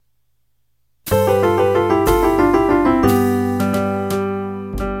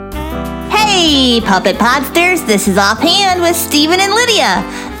Hey, Puppet Podsters, this is Offhand with Steven and Lydia.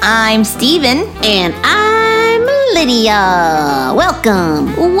 I'm Steven. And I'm Lydia.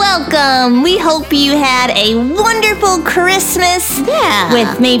 Welcome. Welcome. We hope you had a wonderful Christmas. Yeah.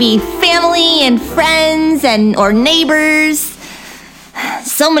 With maybe family and friends or neighbors.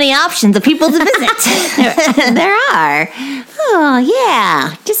 So many options of people to visit. There are. Oh,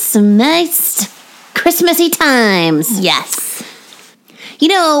 yeah. Just some nice Christmassy times. Yes. You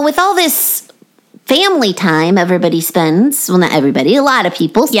know, with all this family time everybody spends, well, not everybody, a lot of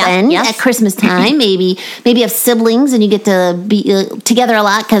people spend at Christmas time. maybe you have siblings and you get to be together a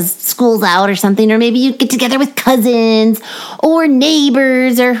lot because school's out or something, or maybe you get together with cousins or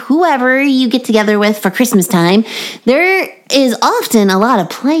neighbors or whoever you get together with for Christmas time. There is often a lot of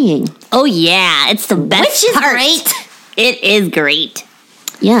playing. Oh, yeah. It's the best Which is part. great. It is great.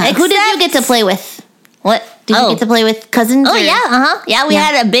 Yeah. Who did you get to play with? What? Did you get to play with cousins? Oh, yeah, Yeah, we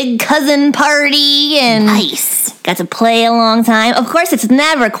had a big cousin party and nice. Got to play a long time. Of course, it's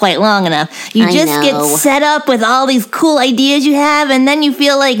never quite long enough. You just get set up with all these cool ideas you have, and then you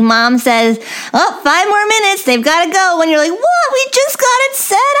feel like mom says, oh, 5 more minutes, they've got to go. And you're like, what? We just got it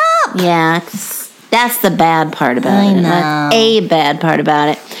set up. Yeah, that's the bad part about it. I know. A bad part about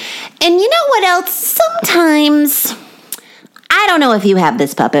it. And you know what else? Sometimes, I don't know if you have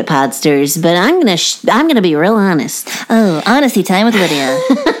this, Puppet Podsters, but I'm gonna be real honest. Oh, honesty time with Lydia.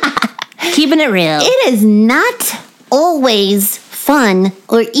 Keeping it real. It is not always fun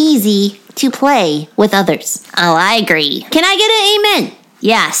or easy to play with others. Oh, I agree. Can I get an amen?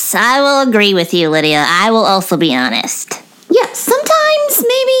 Yes, I will agree with you, Lydia. I will also be honest. Yeah, sometimes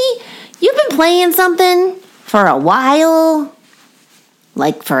maybe you've been playing something for a while,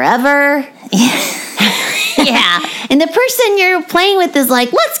 like forever. Yeah. And the person you're playing with is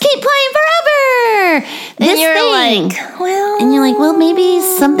like, let's keep playing forever. And you're like, well, maybe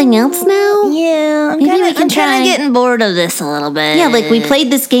something else now? Yeah, I'm kind of getting bored of this a little bit. Yeah, like we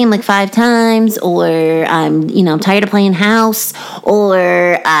played this game like 5 times, or I'm tired of playing house, or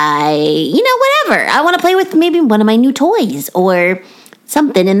whatever. I want to play with maybe one of my new toys or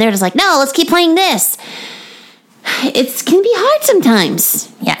something. And they're just like, no, let's keep playing this. It can be hard sometimes.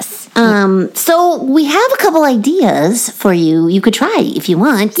 Yes. So we have a couple ideas for you. You could try if you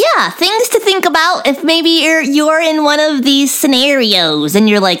want. Yeah, things to think about if maybe you're in one of these scenarios and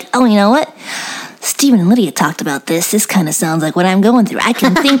you're like, oh, you know what? Steven and Lydia talked about this. This kind of sounds like what I'm going through. I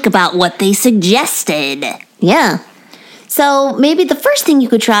can think about what they suggested. Yeah. So maybe the first thing you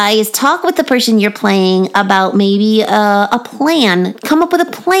could try is talk with the person you're playing about maybe a plan. Come up with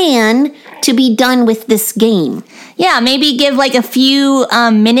a plan to be done with this game. Yeah, maybe give like a few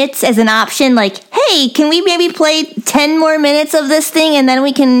minutes as an option. Like, hey, can we maybe play 10 more minutes of this thing and then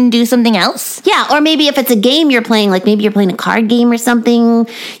we can do something else? Yeah, or maybe if it's a game you're playing, like maybe you're playing a card game or something,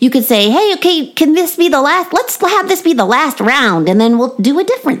 you could say, hey, okay, can this be the last? Let's have this be the last round and then we'll do a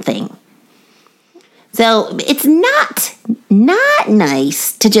different thing. So it's not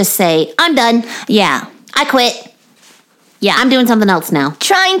nice to just say, I'm done. Yeah. I quit. Yeah. I'm doing something else now.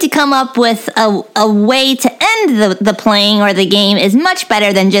 Trying to come up with a way to end the playing or the game is much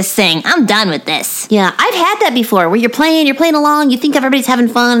better than just saying, I'm done with this. Yeah, I've had that before where you're playing along, you think everybody's having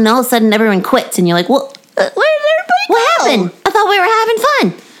fun, and all of a sudden everyone quits, and you're like, well, where did everybody go? What happened? I thought we were having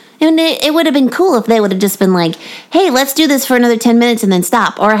fun. And it would have been cool if they would have just been like, hey, let's do this for another 10 minutes and then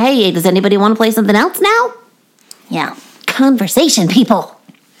stop. Or, hey, does anybody want to play something else now? Yeah. Conversation, people.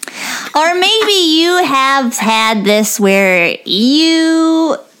 Or maybe you have had this where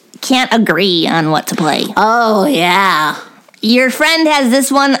you can't agree on what to play. Oh, yeah. Your friend has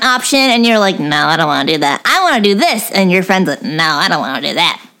this one option and you're like, no, I don't want to do that. I want to do this. And your friend's like, no, I don't want to do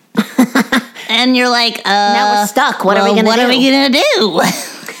that. And you're like, now we're stuck. What are we going to do?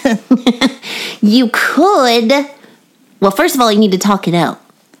 You could, well, first of all, you need to talk it out.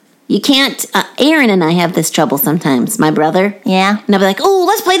 You can't, Aaron and I have this trouble sometimes, my brother. Yeah. And I'll be like, oh,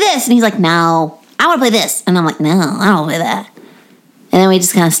 let's play this. And he's like, no, I want to play this. And I'm like, no, I don't want to play that. And then we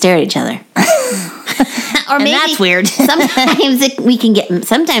just kind of stare at each other. Or maybe that's weird. sometimes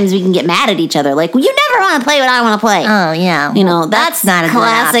we can get mad at each other. Like, well, you never want to play what I want to play. Oh, yeah. That's not a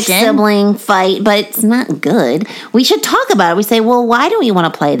classic good option. Sibling fight, but it's not good. We should talk about it. We say, well, why don't you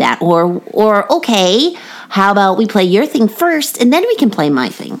want to play that? Or okay, how about we play your thing first, and then we can play my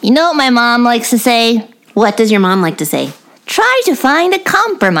thing. You know what my mom likes to say? What does your mom like to say? Try to find a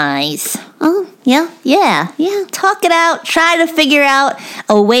compromise. Oh, yeah. Yeah. Talk it out. Try to figure out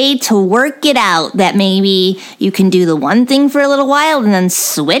a way to work it out that maybe you can do the one thing for a little while and then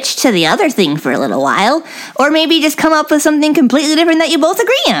switch to the other thing for a little while. Or maybe just come up with something completely different that you both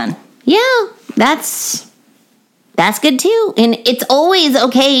agree on. Yeah, that's That's good too. And it's always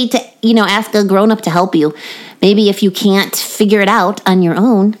okay to, ask a grown-up to help you. Maybe if you can't figure it out on your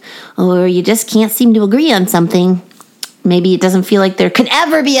own, or you just can't seem to agree on something, maybe it doesn't feel like there could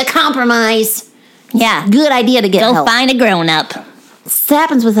ever be a compromise. Yeah. Good idea to get help. Go find a grown-up. This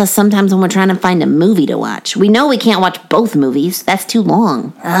happens with us sometimes when we're trying to find a movie to watch. We know we can't watch both movies. That's too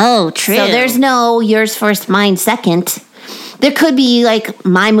long. Oh, true. So there's no yours first, mine second. There could be like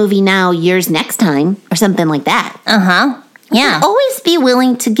my movie now, yours next time, or something like that. Uh-huh. Yeah. Always be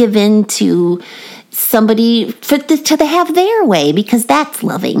willing to give in to somebody to have their way, because that's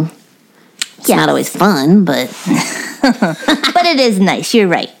loving. It's not always fun, but... but it is nice. You're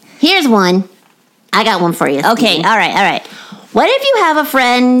right. Here's one. I got one for you. Okay. All right. What if you have a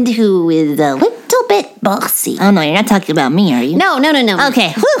friend who is a little bit bossy? Oh, no, you're not talking about me, are you? No.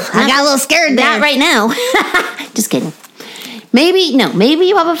 Okay. Whew, I got a little scared there. Not right now. Just kidding. Maybe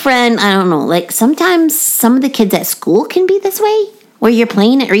you have a friend, I don't know, like sometimes some of the kids at school can be this way, where you're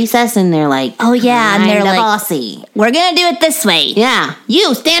playing at recess and they're like, oh, yeah, and they're like, bossy. We're going to do it this way. Yeah.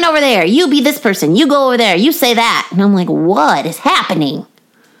 You stand over there. You be this person. You go over there. You say that. And I'm like, what is happening?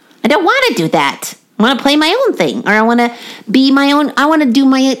 I don't want to do that. I want to play my own thing, or I want to be my own. I want to do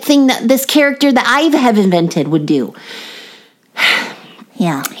my thing that this character that I have invented would do.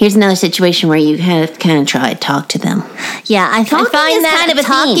 Yeah. Here's another situation where you kind of try to talk to them. Yeah, I find that kind of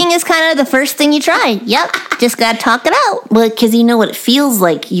talking is kind of the first thing you try. Yep. Just got to talk it out. Well, because you know what it feels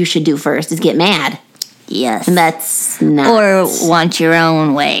like you should do first is get mad. Yes. And that's not... Or want your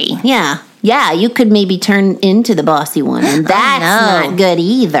own way. Yeah. Yeah, you could maybe turn into the bossy one, and that's not good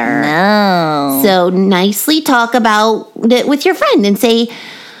either. No. So nicely talk about it with your friend and say,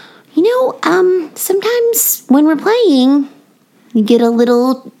 sometimes when we're playing, you get a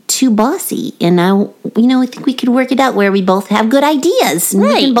little too bossy, and I think we could work it out where we both have good ideas, and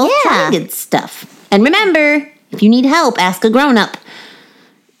we can both try good stuff. And remember, if you need help, ask a grown-up.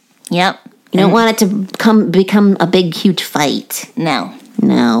 Yep. You don't want it to become a big, huge fight. No.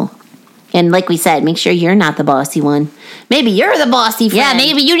 And like we said, make sure you're not the bossy one. Maybe you're the bossy friend. Yeah,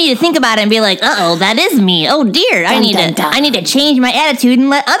 maybe you need to think about it and be like, uh-oh, that is me. Oh, dear. I need to change my attitude and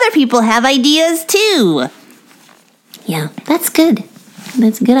let other people have ideas, too. Yeah, that's good.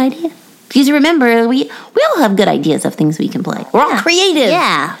 That's a good idea. Because remember, we all have good ideas of things we can play. We're all creative.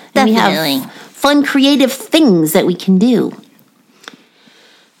 Yeah, definitely. And we have fun, creative things that we can do.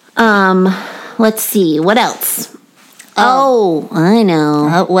 Let's see. What else? Oh, I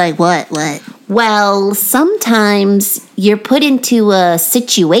know. What? Well, sometimes you're put into a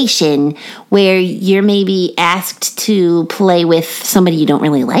situation where you're maybe asked to play with somebody you don't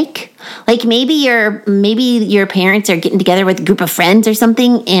really like. Like maybe your parents are getting together with a group of friends or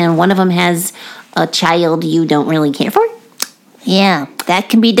something, and one of them has a child you don't really care for. Yeah, that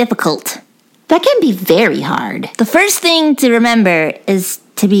can be difficult. That can be very hard. The first thing to remember is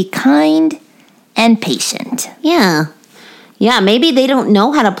to be kind and patient. Yeah. Yeah, maybe they don't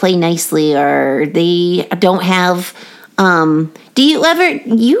know how to play nicely, or they don't have,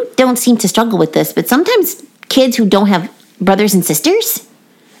 you don't seem to struggle with this, but sometimes kids who don't have brothers and sisters,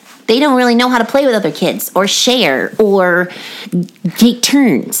 they don't really know how to play with other kids, or share, or take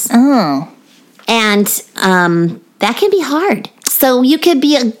turns. Oh. And that can be hard. So you could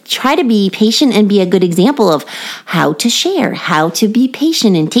try to be patient and be a good example of how to share, how to be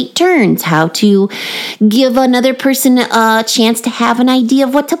patient and take turns, how to give another person a chance to have an idea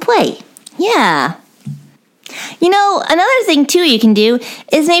of what to play. Yeah. Another thing, too, you can do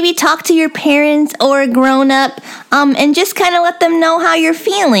is maybe talk to your parents or a grown-up and just kind of let them know how you're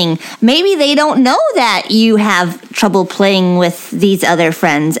feeling. Maybe they don't know that you have trouble playing with these other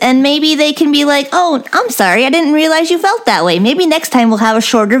friends, and maybe they can be like, oh, I'm sorry, I didn't realize you felt that way. Maybe next time we'll have a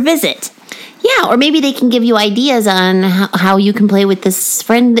shorter visit. Yeah, or maybe they can give you ideas on how you can play with this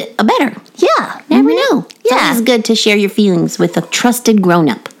friend better. Yeah. Never know. It's always good to share your feelings with a trusted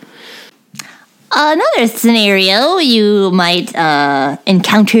grown-up. Another scenario you might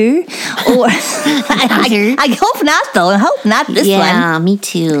encounter, or I hope not, though. I hope not this one. Yeah, me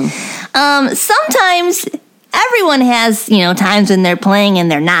too. Sometimes everyone has, times when they're playing and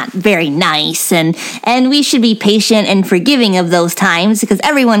they're not very nice, and we should be patient and forgiving of those times because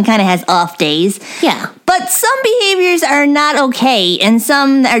everyone kind of has off days. Yeah. But some behaviors are not okay, and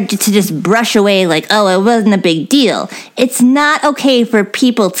some are to just brush away like, oh, it wasn't a big deal. It's not okay for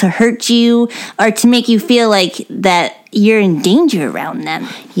people to hurt you or to make you feel like that you're in danger around them.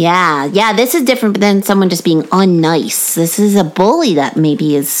 Yeah, this is different than someone just being unnice. This is a bully that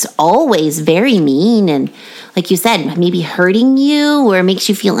maybe is always very mean and, like you said, maybe hurting you or makes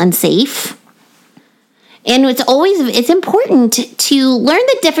you feel unsafe. And it's important to learn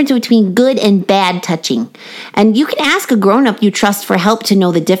the difference between good and bad touching. And you can ask a grown-up you trust for help to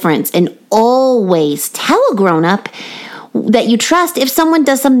know the difference. And always tell a grown-up that you trust if someone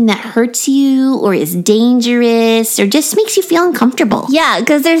does something that hurts you or is dangerous or just makes you feel uncomfortable. Yeah,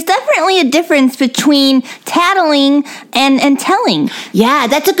 because there's definitely a difference between tattling and telling. Yeah,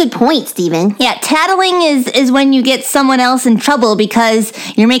 that's a good point, Stephen. Yeah, tattling is when you get someone else in trouble because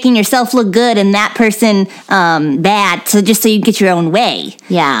you're making yourself look good and that person bad, so just so you get your own way.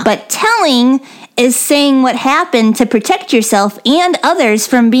 Yeah. But telling is saying what happened to protect yourself and others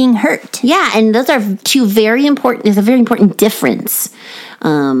from being hurt. Yeah, and those are two very important. There's a very important difference.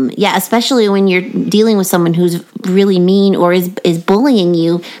 Especially when you're dealing with someone who's really mean or is bullying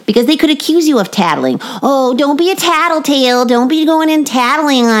you, because they could accuse you of tattling. Oh, don't be a tattletale. Don't be going and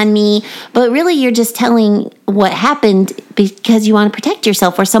tattling on me. But really, you're just telling what happened because you want to protect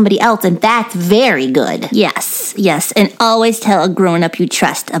yourself or somebody else, and that's very good. Yes, and always tell a grown-up you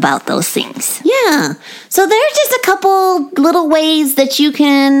trust about those things. Yeah. So there's just a couple little ways that you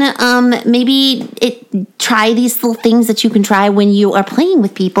can try these little things that you can try when you are playing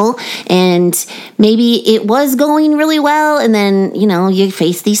with people, and maybe it was going really well, and then you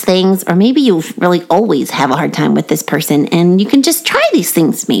face these things, or maybe you really always have a hard time with this person, and you can just try these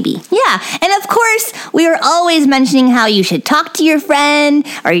things maybe. Yeah, and of course we are always mentioning how you should talk to your friend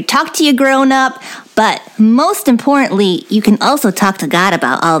or you talk to your grown-up, but most importantly, you can also talk to God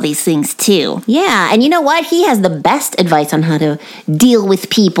about all these things too. Yeah, and you know what? He has the best advice on how to deal with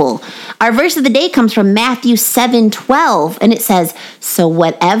people. Our verse of the day comes from Matthew 7:12, and it says, "So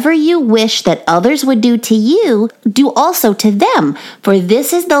whatever you wish that others would do to you, do also to them, for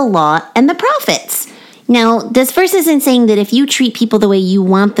this is the law and the prophets." Now, this verse isn't saying that if you treat people the way you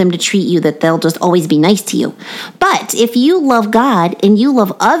want them to treat you, that they'll just always be nice to you. But if you love God and you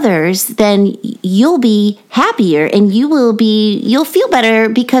love others, then you'll be happier and you'll feel better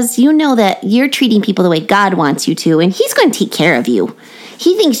because you know that you're treating people the way God wants you to, and He's going to take care of you.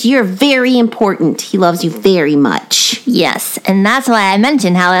 He thinks you're very important. He loves you very much. Yes, and that's why I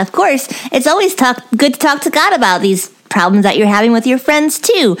mentioned how, of course, it's always good to talk to God about these problems that you're having with your friends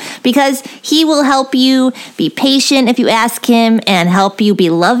too, because He will help you be patient if you ask Him and help you be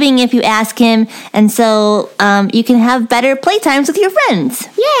loving if you ask Him, and so you can have better playtimes with your friends.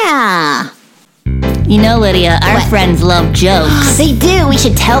 Yeah. Lydia, our friends love jokes. They do. We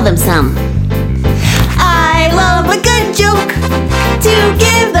should tell them some. I love a good joke to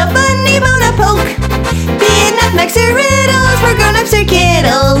give the funny bone a poke. Be it knickknacks or riddles for grown-ups or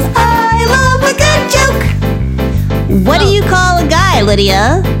kiddles. I love a good joke. What do you call a guy,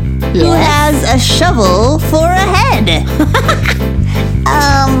 Lydia, who has a shovel for a head?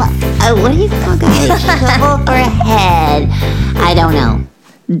 What do you call a guy with a shovel for a head? I don't know.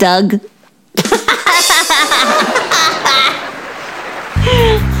 Doug.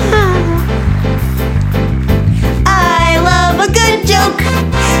 I love a good joke.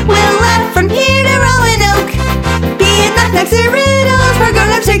 We'll laugh from here to Roanoke. Be it knickknacks or riddles for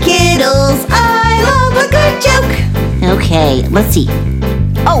grown-ups or kiddles. I love a good joke. Okay, let's see.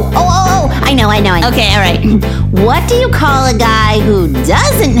 Oh, I know. Okay, all right. What do you call a guy who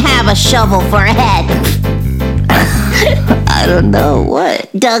doesn't have a shovel for a head? I don't know. What?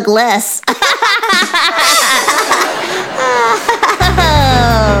 Douglas. I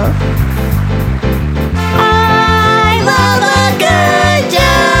love a good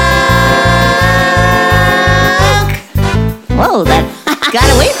joke. Whoa, that got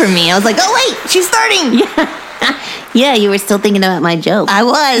away from me. I was like, oh wait, she's starting. Yeah, you were still thinking about my joke. I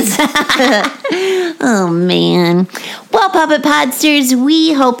was. Oh, man. Well, Puppet Podsters,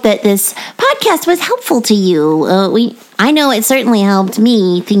 we hope that this podcast was helpful to you. I know it certainly helped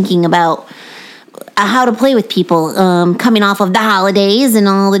me thinking about how to play with people coming off of the holidays and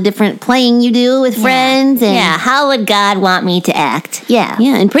all the different playing you do with friends. And how would God want me to act? Yeah,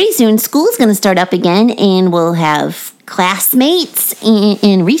 and pretty soon school's going to start up again, and we'll have classmates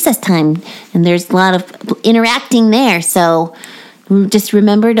in recess time, and there's a lot of interacting there, so just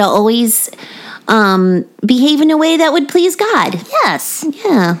remember to always behave in a way that would please God. Yes.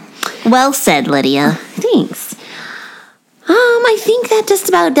 Yeah. Well said, Lydia. Thanks. I think that just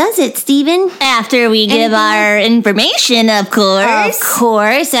about does it, Stephen. After we give our information, of course. Of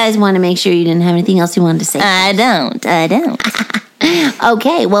course. I just want to make sure you didn't have anything else you wanted to say. I don't.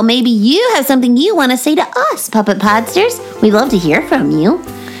 Okay, well, maybe you have something you want to say to us, Puppet Podsters. We'd love to hear from you.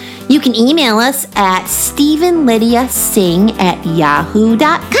 You can email us at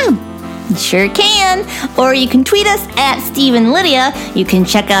StephenLydiaSing@yahoo.com. Sure can. Or you can tweet us at Steve and Lydia. You can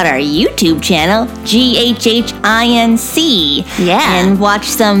check out our YouTube channel, GHHINC. Yeah. And watch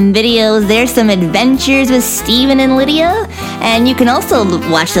some videos. There's some adventures with Steven and Lydia. And you can also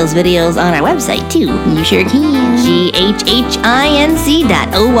watch those videos on our website, too. You sure can. GHHINC.org.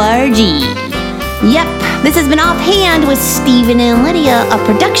 Yep. This has been Offhand with Steven and Lydia, a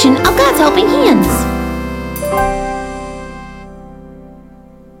production of God's Helping Hands.